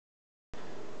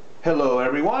Hello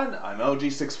everyone, I'm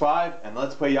LG65 and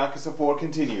Let's Play Yakuza 4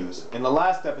 continues. In the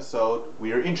last episode,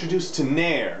 we are introduced to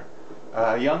Nair,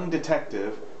 a young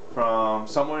detective from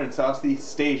somewhere in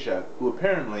Southeast Asia who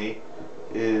apparently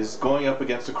is going up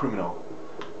against a criminal.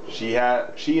 She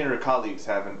and her colleagues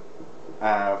have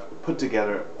put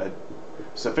together a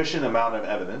sufficient amount of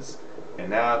evidence,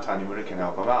 and now Tanimura can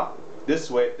help them out.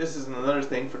 This is another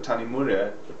thing for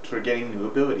Tanimura for getting new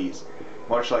abilities,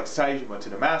 much like Saejima to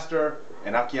the Master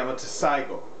and Akiyama to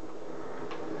Saigo.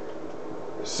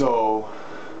 So,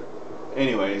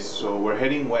 anyways, so we're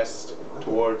heading west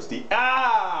towards the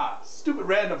stupid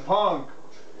random punk.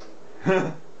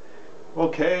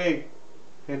 Okay,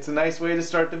 it's a nice way to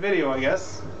start the video, I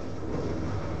guess.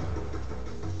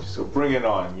 So bring it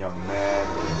on, young man.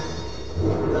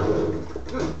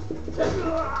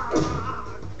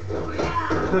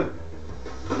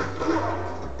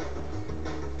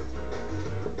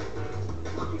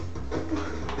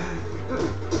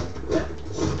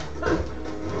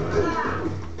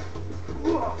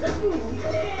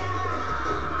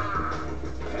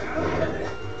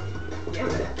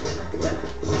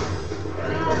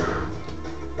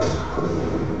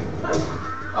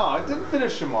 Oh, I didn't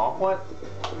finish him off. What?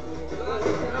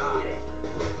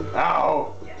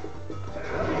 Ow!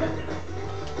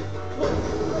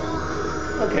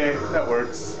 Okay, that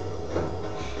works.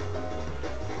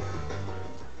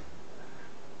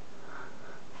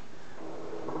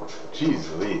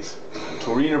 Jeez Louise.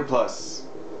 Torino Plus.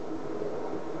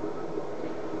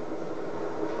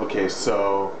 Okay,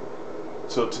 so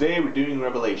today we're doing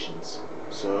Revelations.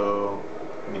 So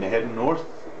I'm gonna head north.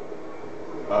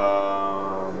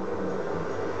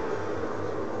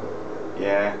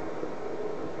 Yeah.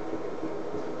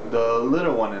 The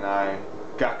little one and I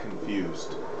got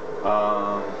confused.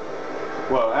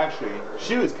 Well, actually,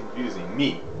 she was confusing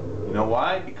me. You know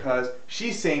why? Because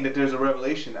she's saying that there's a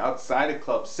revelation outside of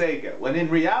Club Sega, when in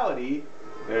reality,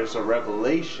 there's a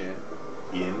revelation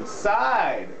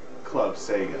inside Club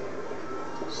Sega.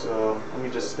 So, let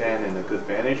me just stand in a good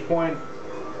vantage point,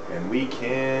 and we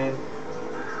can...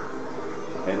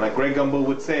 And like Greg Gumbel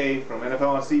would say from NFL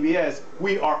on CBS,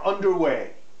 we are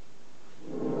underway.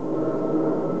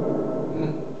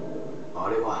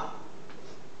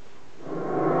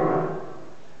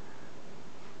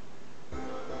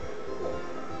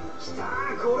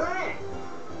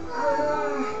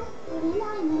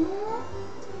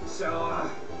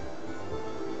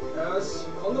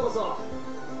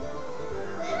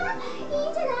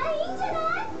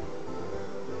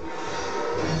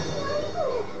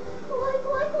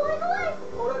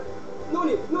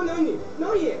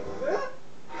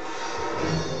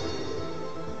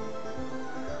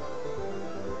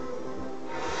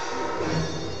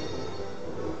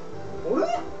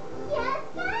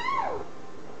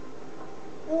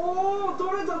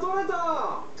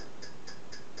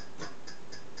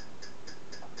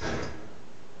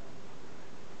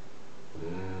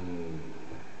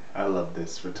 I love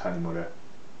this for Tanimura.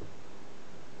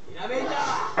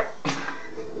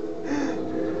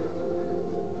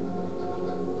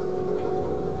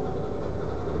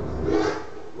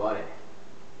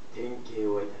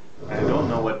 I don't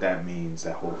know what that means,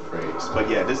 that whole phrase, but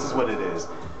yeah, this is what it is.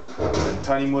 When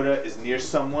Tanimura is near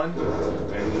someone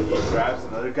and he grabs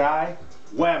another guy,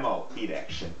 whammo, heat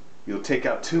action. You'll take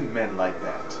out two men like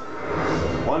that.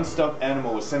 One stuffed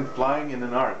animal was sent flying in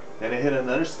an arc, then it hit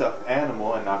another stuffed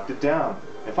animal and knocked it down.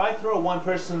 If I throw one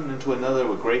person into another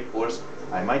with great force,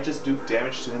 I might just do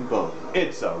damage to them both.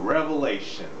 It's a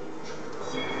revelation.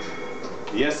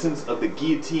 The essence of the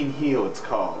guillotine heel, it's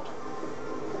called.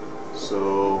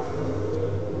 So...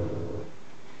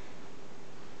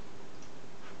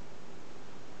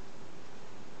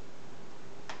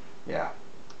 yeah.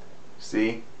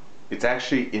 See? It's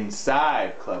actually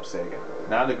inside Club Sega.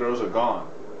 Now the girls are gone.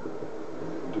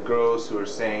 The girls who are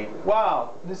saying,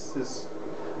 wow, this is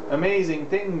amazing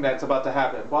thing that's about to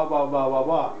happen, blah, blah, blah, blah,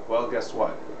 blah. Well, guess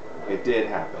what? It did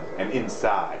happen. And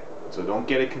inside. So don't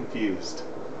get it confused,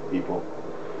 people.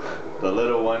 The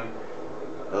little one,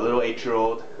 the little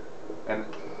 8-year-old,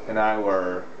 and I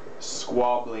were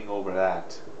squabbling over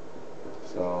that.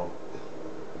 So,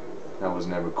 that was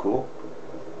never cool.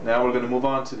 Now we're going to move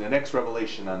on to the next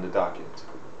revelation on the docket.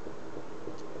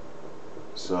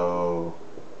 So,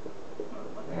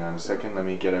 hang on a second, let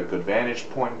me get a good vantage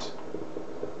point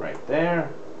right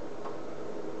there.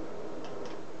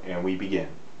 And we begin.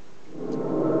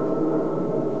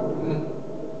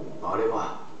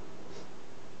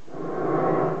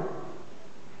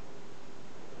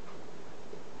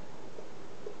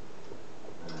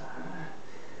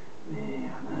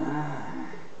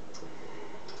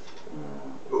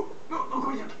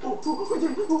 The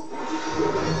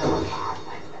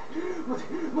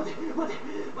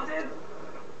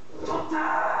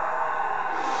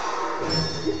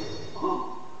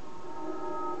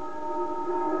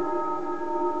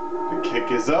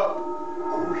kick is up.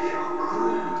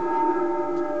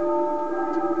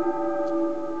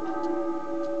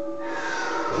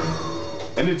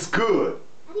 And it's good.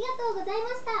 ありがとうございま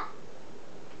した。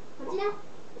こちら、お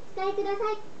使いくださ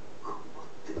い。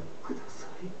くださ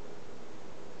い。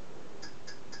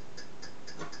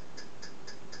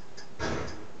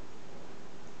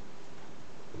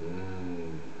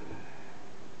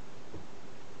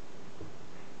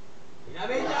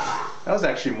That was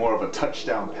actually more of a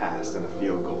touchdown pass than a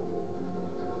field goal.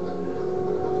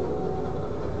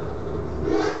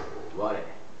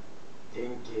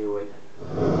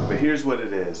 But here's what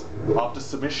it is. Off the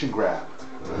submission grab.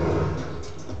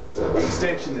 The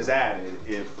extension is added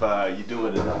if you do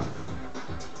it enough.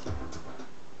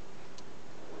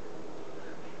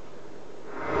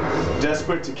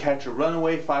 Desperate to catch a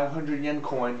runaway 500 yen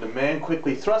coin, the man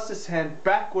quickly thrust his hand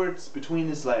backwards between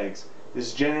his legs.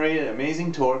 This generated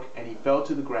amazing torque, and he fell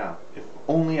to the ground. If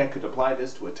only I could apply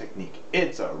this to a technique.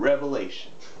 It's a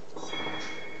revelation.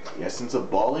 The essence of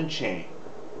ball and chain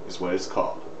is what it's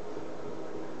called.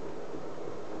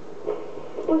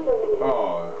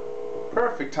 Oh,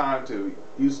 perfect time to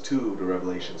use two of the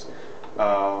revelations.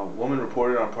 Woman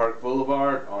reported on Park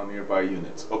Boulevard on nearby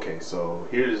units. Okay, so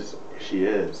she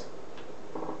is.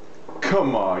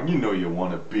 Come on, you know you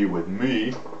want to be with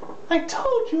me. I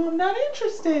told you I'm not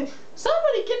interested.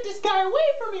 Somebody get this guy away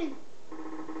from me.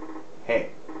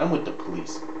 Hey, I'm with the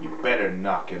police. You better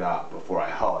knock it off before I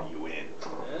haul you in.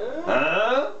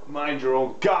 Huh? Mind your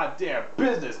own goddamn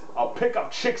business. I'll pick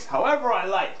up chicks however I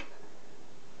like.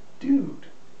 Dude.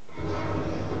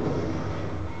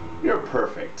 You're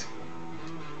perfect.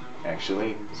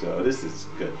 Actually, so this is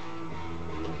good.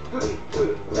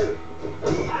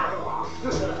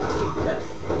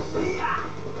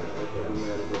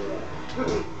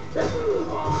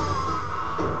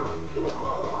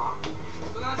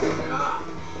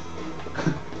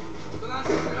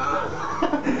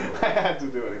 I had to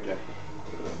do it again.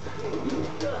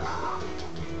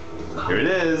 Here it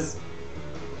is.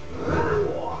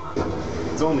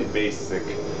 It's only basic.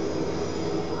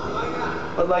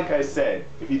 But like I said,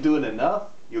 if you do it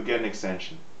enough, you'll get an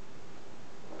extension.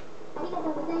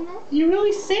 You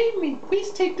really saved me.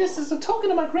 Please take this as a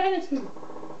token of my gratitude.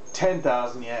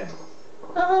 10,000 yen.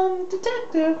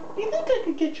 Detective, you think I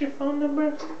could get your phone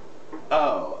number?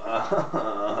 Oh,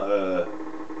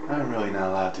 I'm really not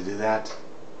allowed to do that.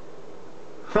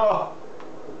 Oh,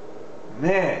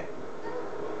 man.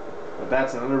 But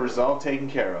that's another result taken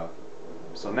care of.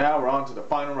 So now we're on to the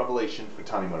final revelation for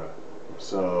Tanimura.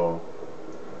 So,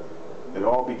 it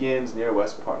all begins near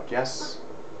West Park, yes?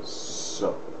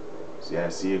 So yeah, I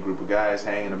see a group of guys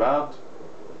hanging about,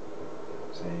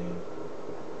 saying,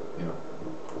 you know,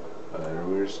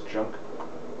 where's junk?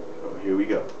 Oh, here we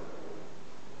go.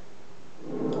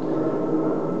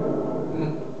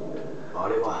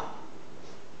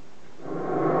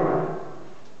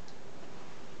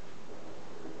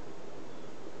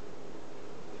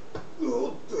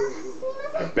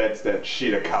 I bet that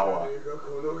Shirakawa.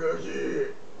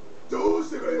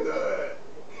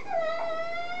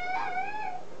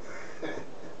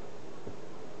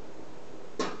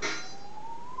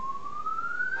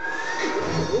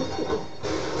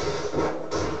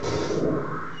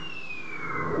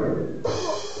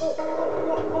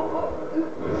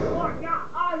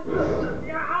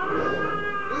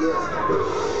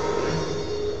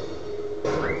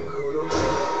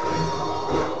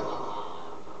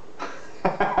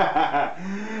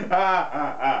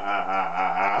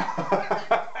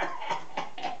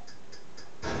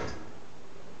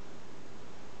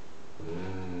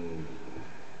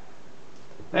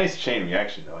 Nice chain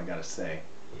reaction though, I gotta say.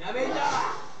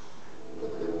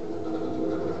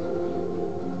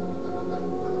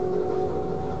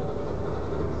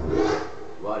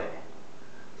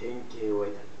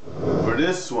 For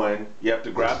this one, you have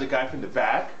to grab the guy from the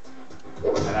back,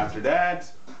 and after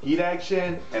that, heat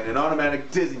action and an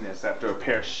automatic dizziness after a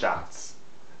pair of shots.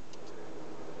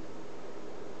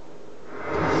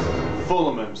 Full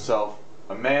of himself,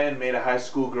 a man made a high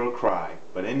school girl cry,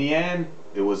 but in the end,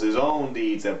 it was his own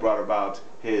deeds that brought about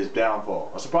his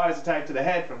downfall. A surprise attack to the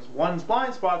head from one's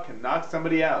blind spot can knock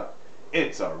somebody out.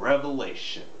 It's a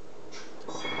revelation.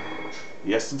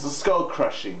 The essence of skull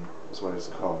crushing is what it's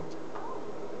called.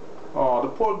 Oh, the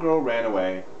poor girl ran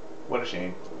away. What a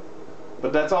shame.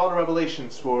 But that's all the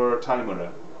revelations for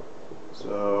Tanimura.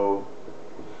 So,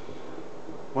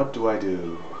 what do I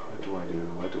do? What do I do?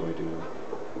 What do I do?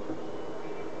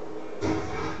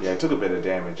 Yeah, I took a bit of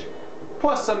damage.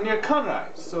 Plus, I'm near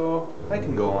Kanrai, so I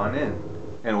can go on in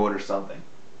and order something.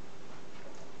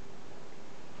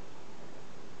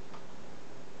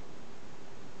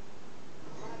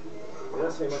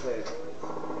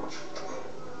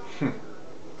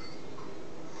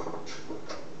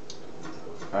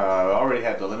 I already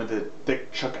had the limited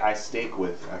thick chuck eye steak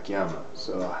with Akiyama,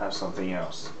 so I'll have something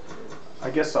else.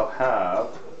 I guess I'll have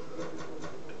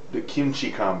the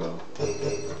kimchi combo.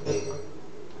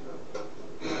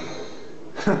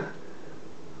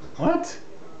 What?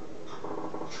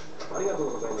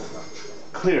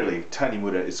 Clearly,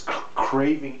 Tanimura is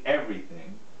craving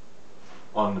everything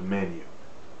on the menu.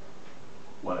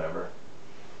 Whatever.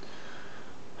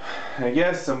 I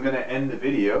guess I'm gonna end the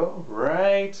video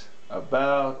right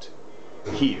about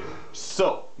here.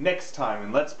 So, next time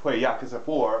in Let's Play Yakuza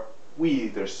 4, we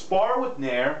either spar with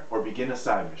Nair or begin a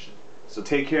side mission. So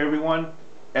take care everyone,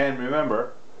 and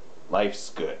remember, life's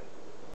good.